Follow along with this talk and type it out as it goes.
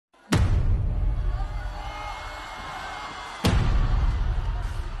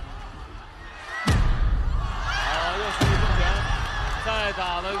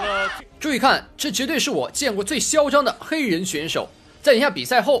注意看，这绝对是我见过最嚣张的黑人选手。在赢下比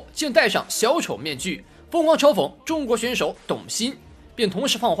赛后，竟戴上小丑面具，疯狂嘲讽中国选手董鑫，并同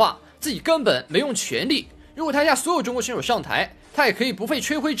时放话自己根本没用全力。如果台下所有中国选手上台，他也可以不费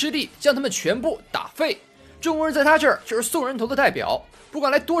吹灰之力将他们全部打废。中国人在他这儿就是送人头的代表，不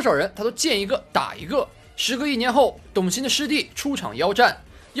管来多少人，他都见一个打一个。时隔1年后，董鑫的师弟出场邀战，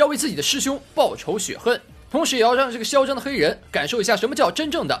要为自己的师兄报仇雪恨，同时也要让这个嚣张的黑人感受一下什么叫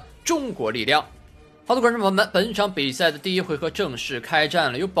真正的中国力量。好的，观众朋友们，本场比赛的第一回合正式开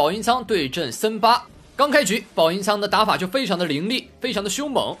战了，由保音仓对阵森巴。刚开局，保音仓的打法就非常的凌厉，非常的凶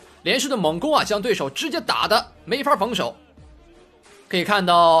猛，连续的猛攻啊，将对手直接打的没法防守。可以看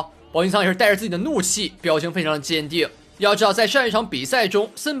到，保音仓也是带着自己的怒气，表情非常的坚定。要知道，在上一场比赛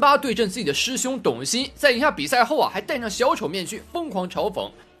中，森巴对阵自己的师兄董鑫，在赢下比赛后啊，还戴上小丑面具，疯狂嘲讽。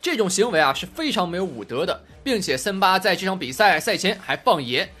这种行为啊，是非常没有武德的，并且森巴在这场比赛赛前还放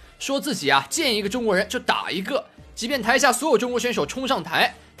言，说自己啊见一个中国人就打一个，即便台下所有中国选手冲上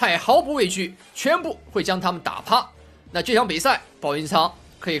台，他也毫不畏惧，全部会将他们打趴。那这场比赛，保音仓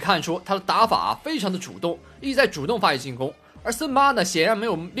可以看出他的打法啊非常的主动，一直在主动发起进攻，而森巴呢显然没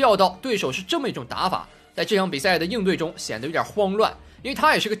有料到对手是这么一种打法，在这场比赛的应对中显得有点慌乱，因为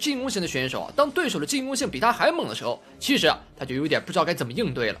他也是个进攻型的选手，当对手的进攻性比他还猛的时候，其实他就有点不知道该怎么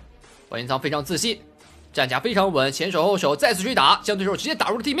应对了。保音仓非常自信，战甲非常稳，前手后手再次追打，将对手直接打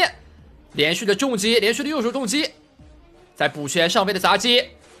入了地面，连续的重击，连续的右手重击，在补拳上位的砸击，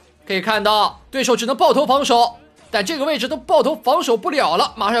可以看到对手只能抱头防守，但这个位置都抱头防守不了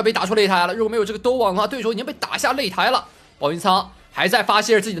了，马上要被打出擂台了。如果没有这个兜网的话，对手已经被打下擂台了。保音仓还在发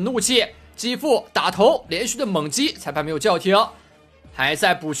泄着自己的怒气，击腹打头，连续的猛击，裁判没有叫停，还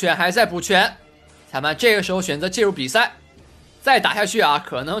在补拳，还在补拳。裁判这个时候选择介入比赛，再打下去啊，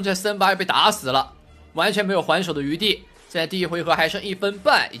可能这森巴要被打死了，完全没有还手的余地。现在第一回合还剩1分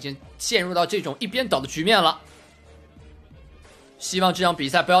半，已经陷入到这种一边倒的局面了。希望这场比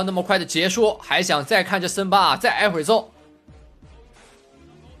赛不要那么快的结束，还想再看着森巴再挨会揍。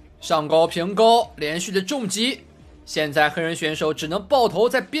上勾平勾，连续的重击，现在黑人选手只能抱头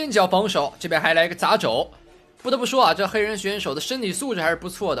在边角防守，这边还来一个砸肘。不得不说啊，这黑人选手的身体素质还是不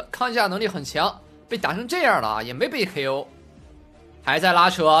错的，抗压能力很强，被打成这样了啊，也没被 KO。还在拉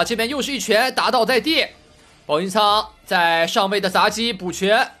扯，这边又是一拳打倒在地，保音仓在上位的砸击补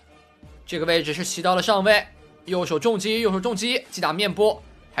拳，这个位置是骑到了上位，右手重击，右手重击，击打面部，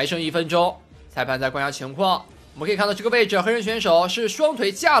还剩1分钟，裁判在观察情况。我们可以看到这个位置，黑人选手是双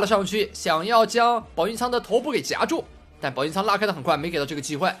腿架了上去，想要将保音仓的头部给夹住，但保音仓拉开的很快，没给到这个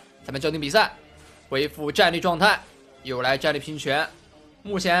机会。裁判叫停比赛，恢复站立状态，又来站立拼拳。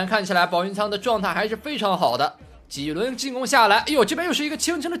目前看起来保音仓的状态还是非常好的，几轮进攻下来，哎呦，这边又是一个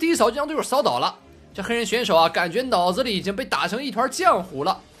轻轻的低扫，就将对手扫倒了。这黑人选手啊，感觉脑子里已经被打成一团浆糊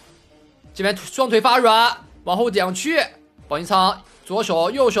了。这边双腿发软，往后仰去，保音仓左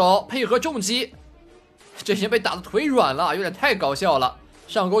手右手配合重击，这已经被打的腿软了，有点太搞笑了。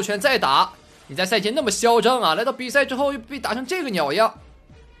上勾拳再打，你在赛前那么嚣张啊，来到比赛之后又被打成这个鸟样。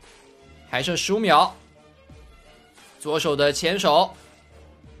还剩15秒，左手的前手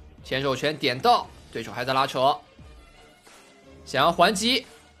拳点到，对手还在拉扯，想要还击，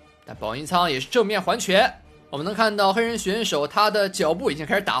但保音仓也是正面还拳。我们能看到黑人选手他的脚步已经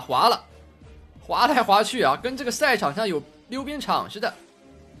开始打滑了，滑来滑去啊，跟这个赛场上有溜冰场似的。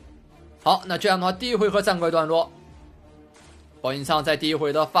好，那这样的话，第一回合暂告一段落。保音仓在第一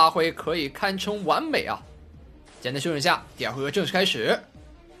回的发挥可以堪称完美啊！简单休息一下，第二回合正式开始。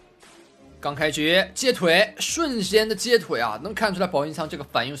刚开局接腿，瞬间的接腿啊，能看出来保音仓这个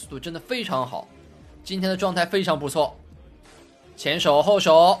反应速度真的非常好，今天的状态非常不错。前手后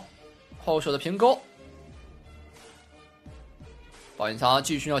手，后手的平勾，保音仓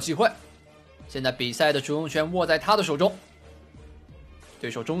继续寻找机会。现在比赛的主动权握在他的手中，对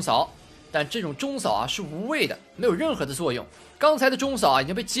手中扫，但这种中扫啊是无谓的，没有任何的作用。刚才的中扫啊已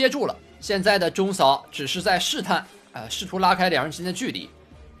经被接住了，现在的中扫只是在试探，试图拉开两人之间的距离。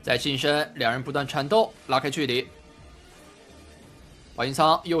在近身，两人不断缠斗，拉开距离。保音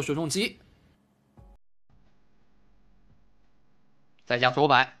仓右手重击，再加左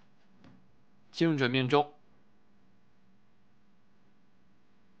摆，精准命中。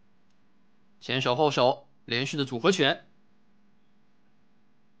前手后手连续的组合拳，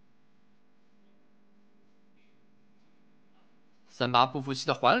森巴不服气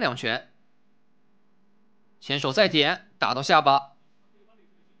的还2拳，前手再点打到下巴。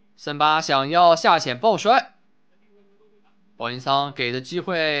森巴想要下潜抱摔，保音仓给的机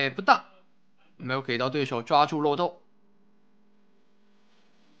会不大，没有给到对手抓住漏斗。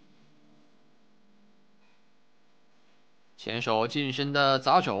前手近身的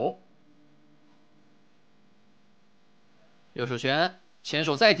砸肘，右手拳，前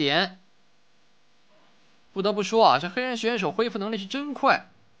手再点。不得不说啊，这黑人选手恢复能力是真快。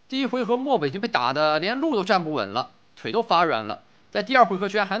第一回合末尾就被打的连路都站不稳了，腿都发软了，在第二回合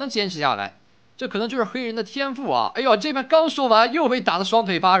居然还能坚持下来，这可能就是黑人的天赋啊！哎呦，这边刚说完又被打的双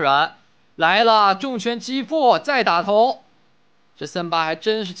腿发软，来了，重拳击腹，再打头。这森巴还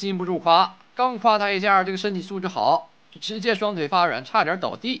真是禁不住夸，刚夸他一下这个身体素质好，就直接双腿发软，差点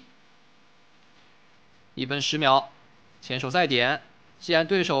倒地。1分10秒，前手再点。既然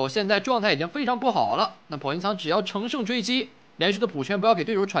对手现在状态已经非常不好了，那保英仓只要乘胜追击，连续的补拳不要给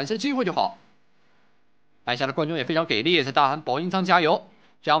对手喘息的机会就好。台下的观众也非常给力，在大喊保英仓加油！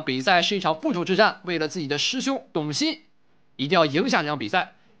这场比赛是一场复仇之战，为了自己的师兄董鑫，一定要赢下这场比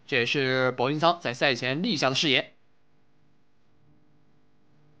赛，这也是保英仓在赛前立下的誓言。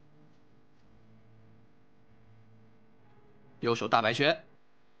右手大摆拳，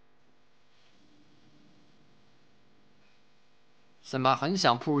森巴很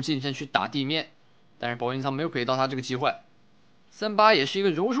想扑入近身去打地面，但是保英仓没有给到他这个机会。森巴也是一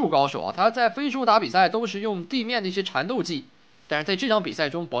个柔术高手啊，他在非术打比赛都是用地面的一些缠斗技，但是在这场比赛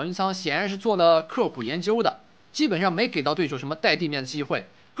中，保英仓显然是做了刻苦研究的，基本上没给到对手什么带地面的机会，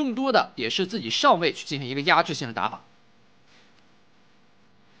更多的也是自己上位去进行一个压制性的打法。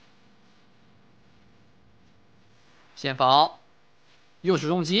先防，右手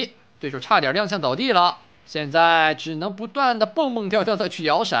重击，对手差点踉跄倒地了，现在只能不断的蹦蹦跳跳的去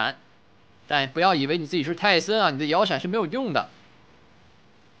摇闪，但不要以为你自己是泰森啊，你的摇闪是没有用的。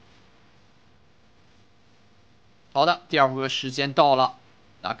好的，第二回合时间到了，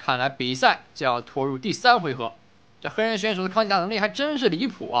那看来比赛就要拖入第3回合。这黑人选手的抗击打能力还真是离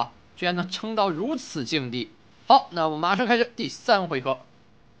谱啊，居然能撑到如此境地。好，那我们马上开始第3回合。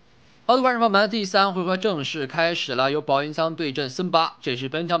好的，观众朋友们，第3回合正式开始了，由保英仓对阵森巴，这是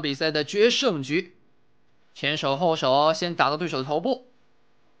本场比赛的决胜局。前手后手，先打到对手的头部。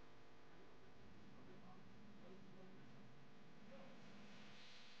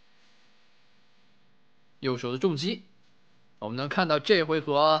右手的重击，我们能看到这回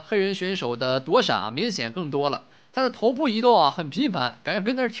合黑人选手的躲闪啊明显更多了，他的头部移动啊很频繁，感觉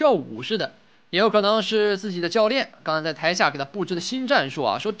跟那是跳舞似的。也有可能是自己的教练刚才在台下给他布置的新战术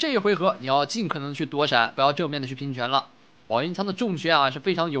啊，说这回合你要尽可能的去躲闪，不要正面的去拼拳了。保英仓的重拳啊是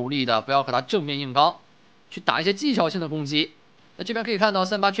非常有力的，不要和他正面硬刚，去打一些技巧性的攻击。那这边可以看到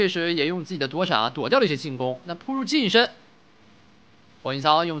森巴确实也用自己的躲闪啊躲掉了一些进攻，那扑入近身，保英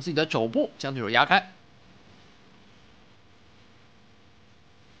仓用自己的肘部将对手压开。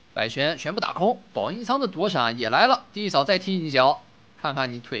摆拳全部打空，保英仓的躲闪也来了，第一扫再踢你一脚，看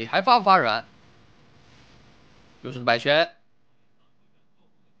看你腿还发不发软。右手的摆拳，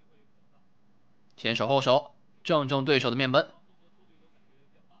前手后手，正中对手的面门。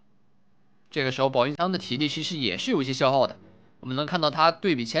这个时候保英仓的体力其实也是有一些消耗的，我们能看到他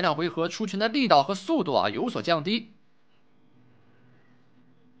对比前2回合出拳的力道和速度啊有所降低。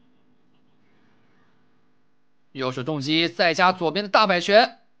右手重击，再加左边的大摆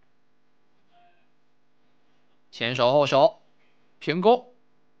拳，前手后手平勾，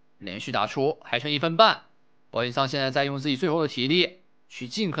连续打出，还剩1分半。保英仓现在在用自己最后的体力去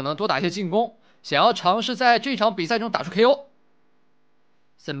尽可能多打一些进攻，想要尝试在这场比赛中打出 KO。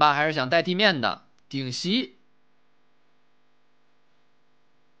森巴还是想带地面的顶膝，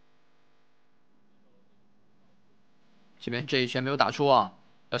这边这一拳没有打出啊，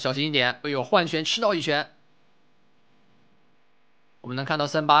要小心一点。哎呦，换拳吃到一拳。我们能看到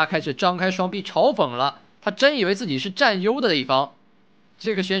森巴开始张开双臂嘲讽了，他真以为自己是占优的那一方。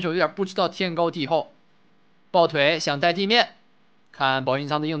这个选手有点不知道天高地厚，抱腿想带地面，看保英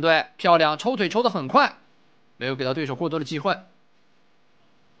仓的应对漂亮，抽腿抽得很快，没有给到对手过多的机会。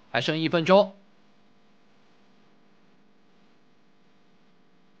还剩1分钟，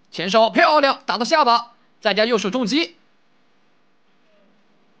前手漂亮，打到下巴，再加右手重击，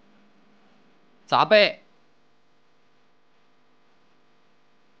砸背。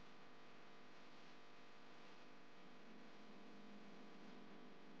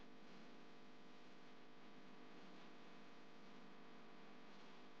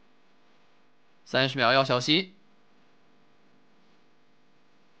30秒要小心。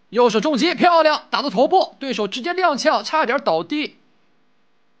右手重击漂亮，打到头部，对手直接踉跄，差点倒地。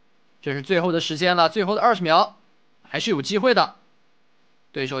这是最后的时间了，最后的20秒，还是有机会的。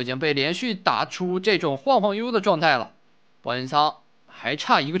对手已经被连续打出这种晃晃悠悠的状态了，保英仓还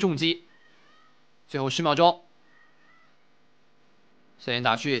差1个重击。最后10秒钟，3连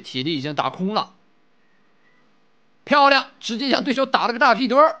打去，体力已经打空了。漂亮，直接将对手打了个大屁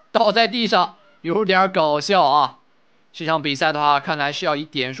墩儿，倒在地上，有点搞笑啊。这场比赛的话，看来是要以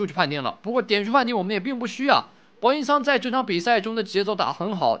点数去判定了。不过点数判定我们也并不需要，保英仓在这场比赛中的节奏打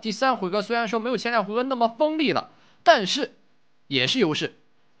很好，第3回合虽然说没有前2回合那么锋利了，但是也是优势，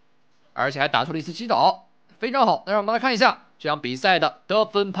而且还打出了一次击倒，非常好。那让我们来看一下这场比赛的得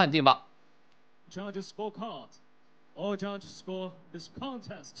分判定吧。Judges scorecard. All judges score this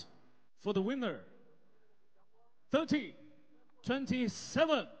contest for the winner.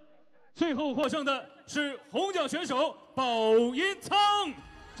 30-27. 最后获胜的是红奖选手保英仓，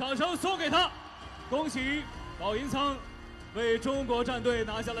掌声送给他，恭喜保英仓为中国战队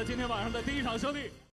拿下了今天晚上的第1场胜利。